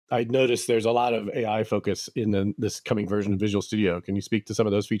I noticed there's a lot of AI focus in this coming version of Visual Studio. Can you speak to some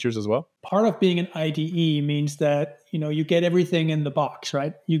of those features as well? Part of being an IDE means that, you get everything in the box,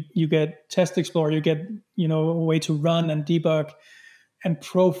 right? You get Test Explorer, you get, a way to run and debug and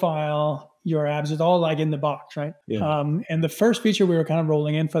profile your apps. It's all like in the box, right? Yeah. And the first feature we were kind of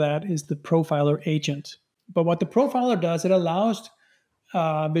rolling in for that is the profiler agent. But what the profiler does, it allows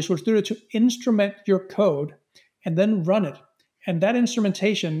Visual Studio to instrument your code and then run it. And that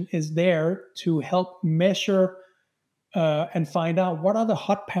instrumentation is there to help measure and find out what are the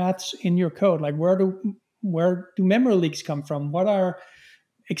hot paths in your code. Like where do memory leaks come from? What are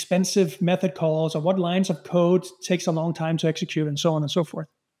expensive method calls, or what lines of code takes a long time to execute, and so on and so forth.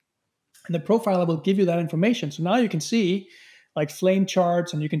 And the profiler will give you that information. So now you can see like flame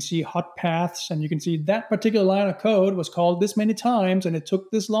charts, and you can see hot paths, and you can see that particular line of code was called this many times and it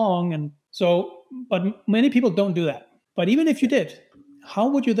took this long. And so, but many people don't do that. But even if you did, how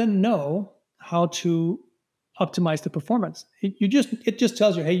would you then know how to optimize the performance? It just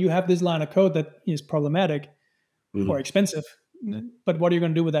tells you, hey, you have this line of code that is problematic or expensive, but what are you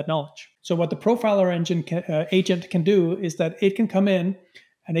going to do with that knowledge? So what the profiler agent can do is that it can come in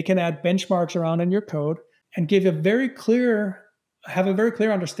and it can add benchmarks around in your code and have a very clear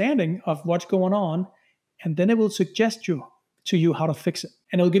understanding of what's going on, and then it will suggest to you how to fix it.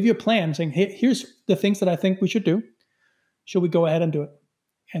 And it'll give you a plan saying, hey, here's the things that I think we should do. Should we go ahead and do it?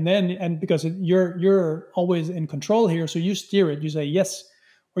 And because you're always in control here, so you steer it. You say yes,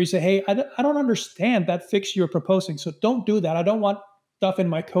 or you say, hey, I don't understand that fix you're proposing, so don't do that. I don't want stuff in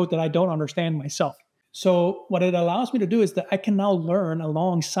my code that I don't understand myself. So what it allows me to do is that I can now learn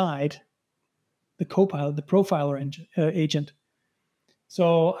alongside the copilot, the profiler agent.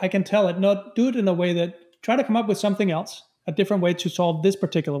 So I can tell it, no, do it in a way that try to come up with something else, a different way to solve this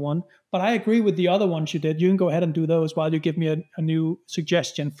particular one. But I agree with the other ones you did. You can go ahead and do those while you give me a new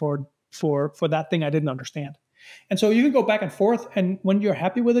suggestion for that thing I didn't understand. And so you can go back and forth, and when you're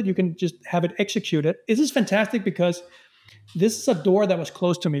happy with it, you can just have it execute it. This is fantastic because this is a door that was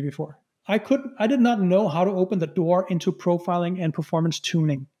closed to me before. I did not know how to open the door into profiling and performance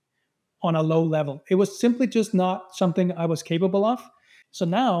tuning on a low level. It was simply just not something I was capable of. So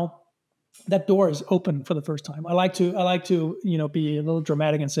now that door is open for the first time. I like to be a little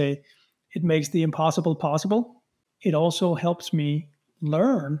dramatic and say it makes the impossible possible. It also helps me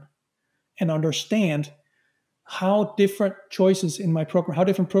learn and understand how different choices in my program, how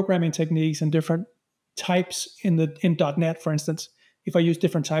different programming techniques and different types in .NET, for instance, if I use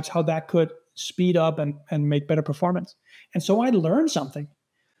different types, how that could speed up and make better performance. And so I learn something.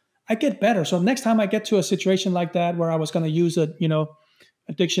 I get better. So next time I get to a situation like that where I was going to use a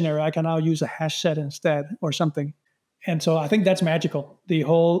dictionary, I can now use a hash set instead or something. And so I think that's magical. The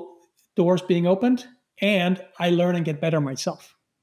whole doors being opened, and I learn and get better myself.